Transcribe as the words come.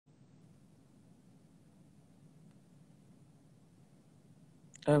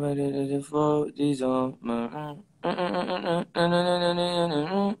I waited it for these on my.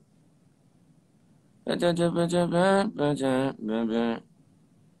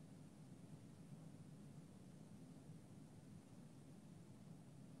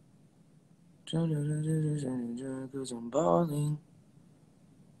 Cause I'm balling.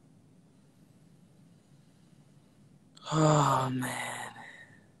 Oh man.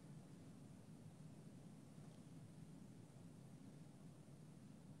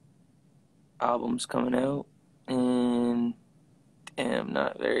 Album's coming out in damn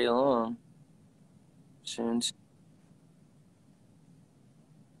not very long. Soon.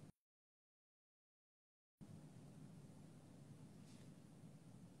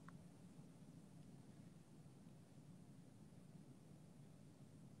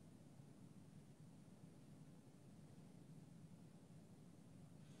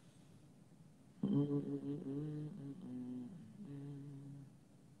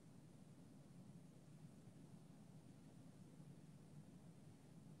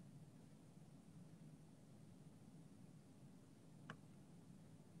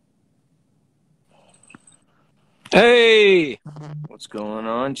 Hey! What's going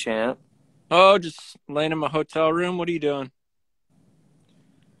on, champ? Oh, just laying in my hotel room. What are you doing?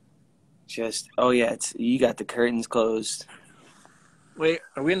 Oh yeah, you got the curtains closed. Wait,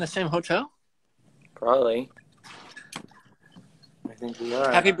 are we in the same hotel? Probably. I think we are.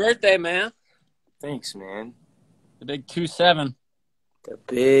 Happy birthday, man. Thanks, man. The big 2-7. The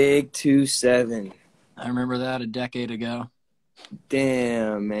big 2-7. I remember that a decade ago.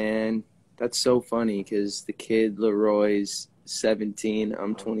 Damn, man. That's so funny because the kid Leroy's 17,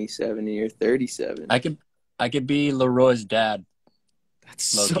 I'm 27, and you're 37. I could be Leroy's dad.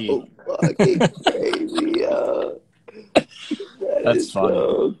 That's Low so key. fucking crazy, yo. That That's is funny.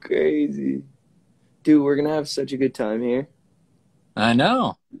 so crazy. Dude, we're gonna have such a good time here. I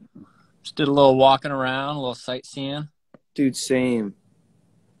know. Just did a little walking around, a little sightseeing. Dude, same.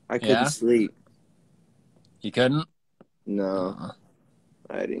 I couldn't Yeah? sleep. You couldn't? No,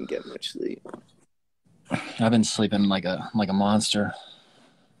 I didn't get much sleep. I've been sleeping like a monster.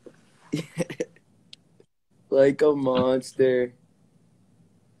 Like a monster.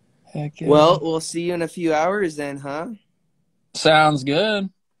 Heck yeah. Well, we'll see you in a few hours then, huh? Sounds good.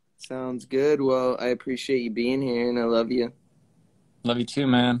 Sounds good. Well, I appreciate you being here and I love you. Love you too,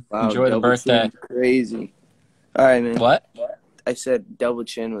 man. Wow, Enjoy the double birthday. chin, crazy. All right, man. What? I said double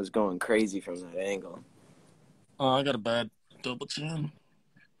chin was going crazy from that angle. Oh, I got a bad double chin.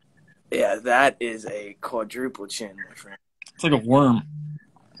 Yeah, that is a quadruple chin, my friend. It's like a worm.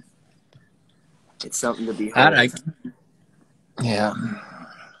 It's something to behold. Yeah.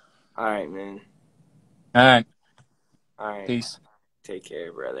 All right, man. All right. All right. Peace. Take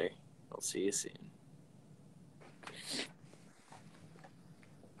care, brother. I'll see you soon.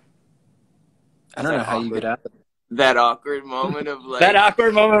 I don't know how you get out of that awkward moment of like that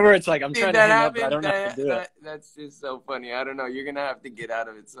awkward moment where it's like I'm dude, trying to hang up, but I don't know how to do it. That's just so funny. I don't know. You're gonna have to get out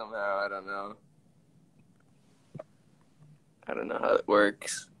of it somehow. I don't know. I don't know how it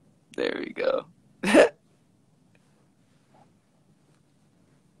works. There we go.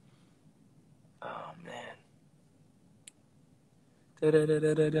 Oh man.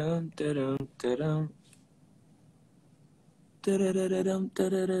 Da-da-da-da-dum, da-dum, da-dum. Da-da-da-da-dum,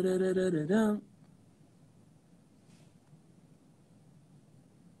 da-da-da-da-da-da-dum.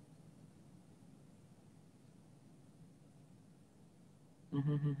 I'm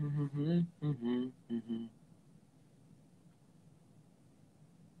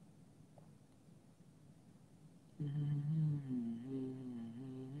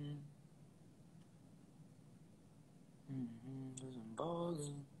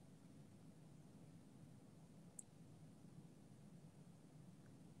balling.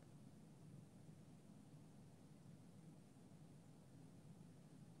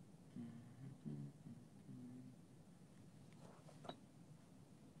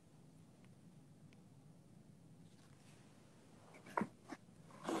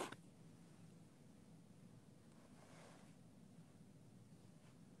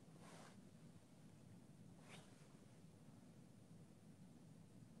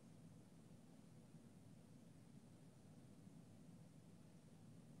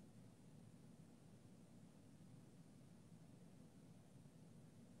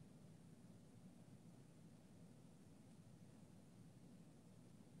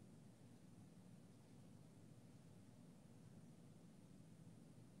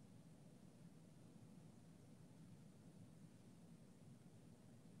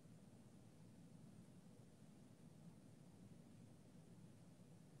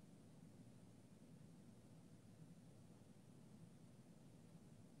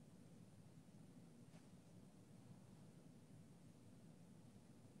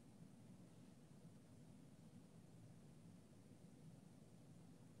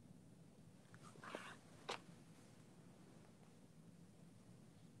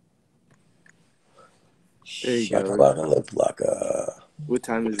 There you Shaka go. laka lip laka. What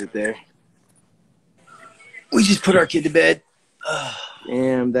time is it there? We just put our kid to bed.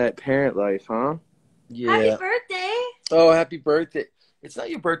 Damn, that parent life, huh? Yeah. Happy birthday! Oh, happy birthday. It's not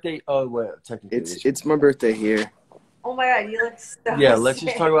your birthday. Oh, well, technically it is. It's my birthday here. Oh my god, you look so Yeah, let's sick.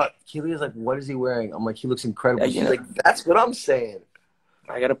 just talk about. Keely's like, what is he wearing? I'm like, he looks incredible. Yeah, She's like, that's what I'm saying.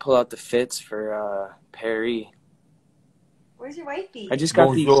 I gotta pull out the fits for Perry. Where's your wifey? I just got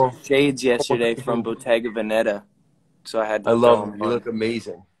Bonjour. these shades yesterday from Bottega Veneta, so I had to I love throw them. them You on. look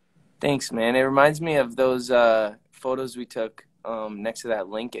amazing. Thanks, man. It reminds me of those photos we took next to that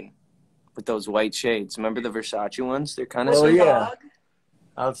Lincoln with those white shades. Remember the Versace ones? They're kind of Oh, With the yeah. dog?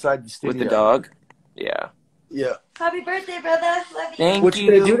 Outside the studio. with the dog. Yeah. Yeah. Happy birthday, brother. Love you. Thank What you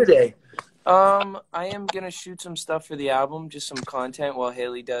gonna do today? I am gonna shoot some stuff for the album, just some content while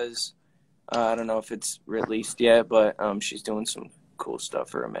Haley does. I don't know if it's released yet, but she's doing some cool stuff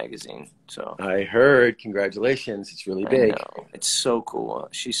for a magazine. So I heard. Congratulations. It's really I big. know it's so cool.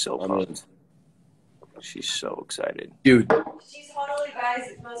 She's so pumped. She's so excited, dude. She's totally, guys,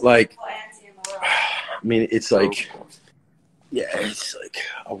 the most Like, beautiful auntie in the world. I mean, it's so like, cool. yeah, it's like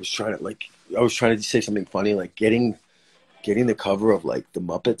I was trying to say something funny, like getting the cover of like the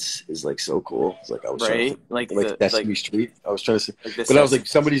Muppets is like so cool. It's like I was trying to Right? like Sesame Street. I was trying to say, Like but I was like,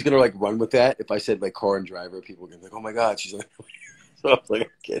 somebody's gonna like run with that. If I said like car and driver, people are gonna be like, oh my god, she's like. So I was like, I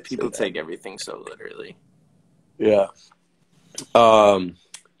can't say people that. take everything so literally. Yeah.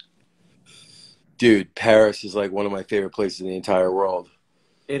 Dude, Paris is like one of my favorite places in the entire world.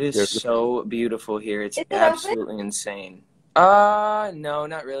 It is so beautiful here. It's Is it absolutely insane. No,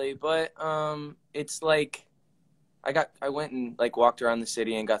 not really. But it's like I went and like walked around the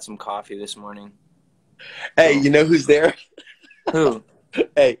city and got some coffee this morning. Hey, you know who's there? Who?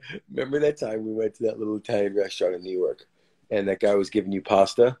 Hey, remember that time we went to that little Italian restaurant in New York and that guy was giving you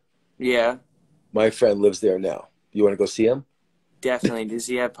pasta? Yeah, My friend lives there now. You want to go see him? definitely. Does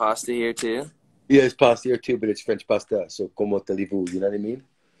he have pasta here too? He has pasta here too, but it's French pasta. So, como allez-vous? You know what I mean?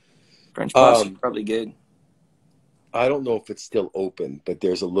 French pasta probably good. I don't know if it's still open, but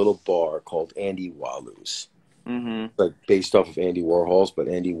there's a little bar called Andy Walu's. Mm-hmm. Like based off of Andy Warhol's, but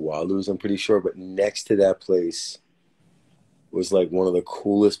Andy Walu's, I'm pretty sure. But next to that place was like one of the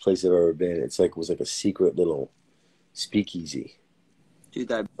coolest places I've ever been. It was like a secret little speakeasy. Dude,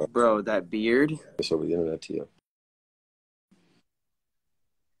 that beard. It's over the internet to you.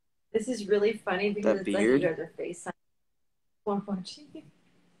 This is really funny because That it's like beard? you guys are FaceTime.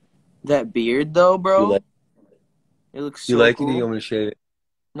 That beard though, bro. You like- It looks You so like cool. it? Or you want me to shave it?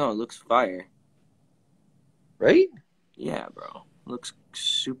 No, it looks fire. Right? Yeah, bro. Looks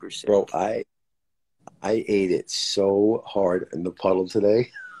super sick. Bro, I ate it so hard in the puddle today.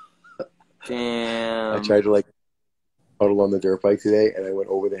 Damn. I tried to like puddle on the dirt bike today, and I went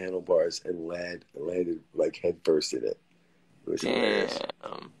over the handlebars and landed like head first in it. It was hilarious.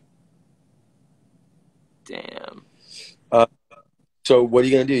 Damn. So what are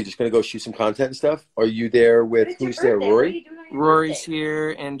you gonna do? You're just gonna go shoot some content and stuff? Are you there with It's your who's there? birthday. What are Rory? you doing on your Rory's birthday? here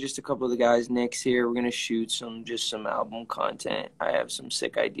and just a couple of the guys. Nick's here. We're gonna shoot some album content. I have some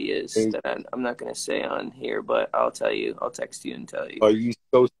sick ideas that I'm not gonna say on here, but I'll tell you. I'll text you and tell you. Are you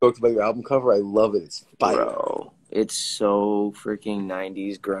so stoked about your album cover? I love it. It's fire. Bro, it's so freaking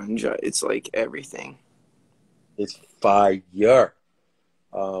 90s grunge. It's like everything. It's fire.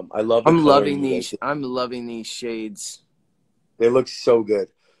 I love. I'm loving these shades. They look so good.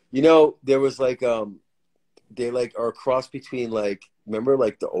 You know, there was like they like are a cross between like remember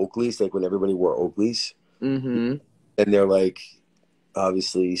like the Oakleys, like when everybody wore Oakleys, Mm-hmm. and they're like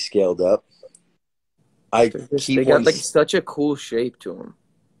obviously scaled up. I They keep got wanting like to- such a cool shape to them,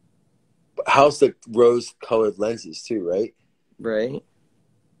 how's the rose-colored lenses too, right? right?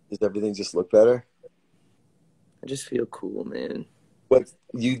 Does everything just look better? I just feel cool, man. But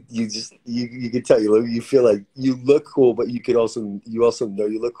you can tell you feel like you look cool, but you also know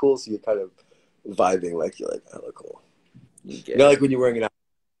you look cool, so you're kind of vibing like you're like I look cool. You Like when you're wearing an outfit,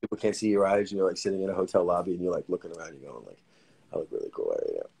 people can't see your eyes, and you're like sitting in a hotel lobby, and you're like looking around, and you're going like, I look really cool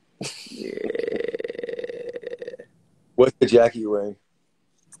right now. Yeah. What's the jacket you're wearing?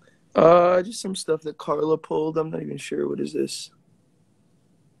 Just some stuff that Carla pulled. I'm not even sure what is this.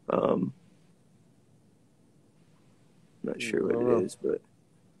 Not sure what it is, but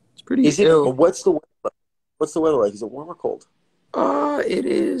it's pretty ill. What's the weather like? Is it warm or cold? It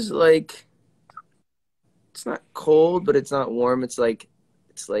is like it's not cold, but it's not warm. It's like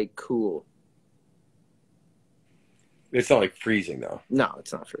cool. It's not like freezing though. No,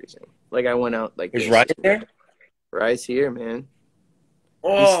 it's not freezing. Like I went out like Is this. Ryan there? Ryan's here, man.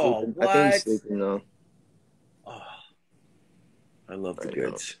 Oh, I think he's sleeping though. Oh, I love the I know.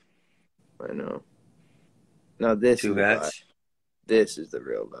 goods. I know. Now this Two is the vibe. hats. This is the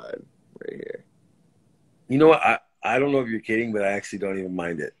real vibe right here. You know what? I don't know if you're kidding, but I actually don't even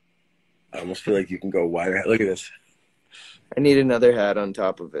mind it. I almost feel like you can go wider. Look at this. I need another hat on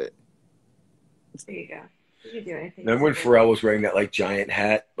top of it. There you go. You can do anything. Remember when Pharrell was wearing that like giant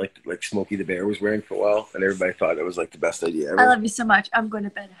hat, like Smokey the Bear was wearing for a while, and everybody thought it was like the best idea ever? I love you so much. I'm going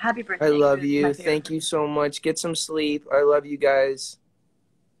to bed. Happy birthday. I love My you. favorite. Thank you so much. Get some sleep. I love you guys.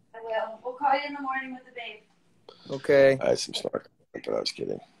 I will. We'll call you in the morning with the babe. Okay. I had some snark, but I was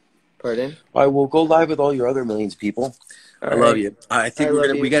kidding. Pardon? All right, well, go live with all your other millions of people. I love you. I think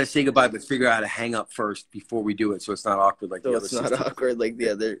we got to say goodbye, but figure out how to hang up first before we do it, so it's not awkward like the other. So it's not awkward like the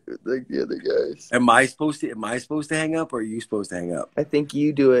other guys. Am I supposed to hang up, or are you supposed to hang up? I think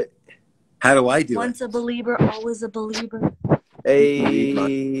you do it. How do I do Once a believer, always a believer.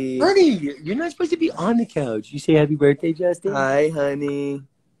 Hey, Honey, you're not supposed to be on the couch. You say happy birthday, Justin. Hi, honey.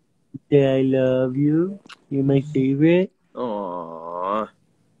 Say I love you. You're my favorite. Aw,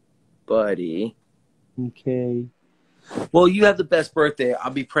 buddy. Okay. Well, you have the best birthday.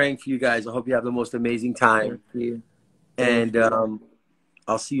 I'll be praying for you guys. I hope you have the most amazing time. Thank you. And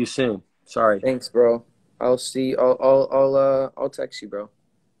I'll see you soon. Sorry. Thanks, bro. I'll text you, bro.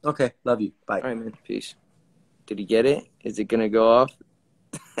 Okay. Love you. Bye. All right, man. Peace. Did he get it? Is it gonna go off?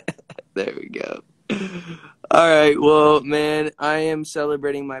 There we go. All right. Well, man, I am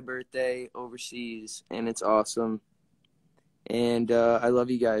celebrating my birthday overseas, and it's awesome. And I love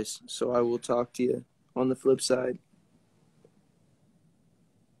you guys. So I will talk to you on the flip side.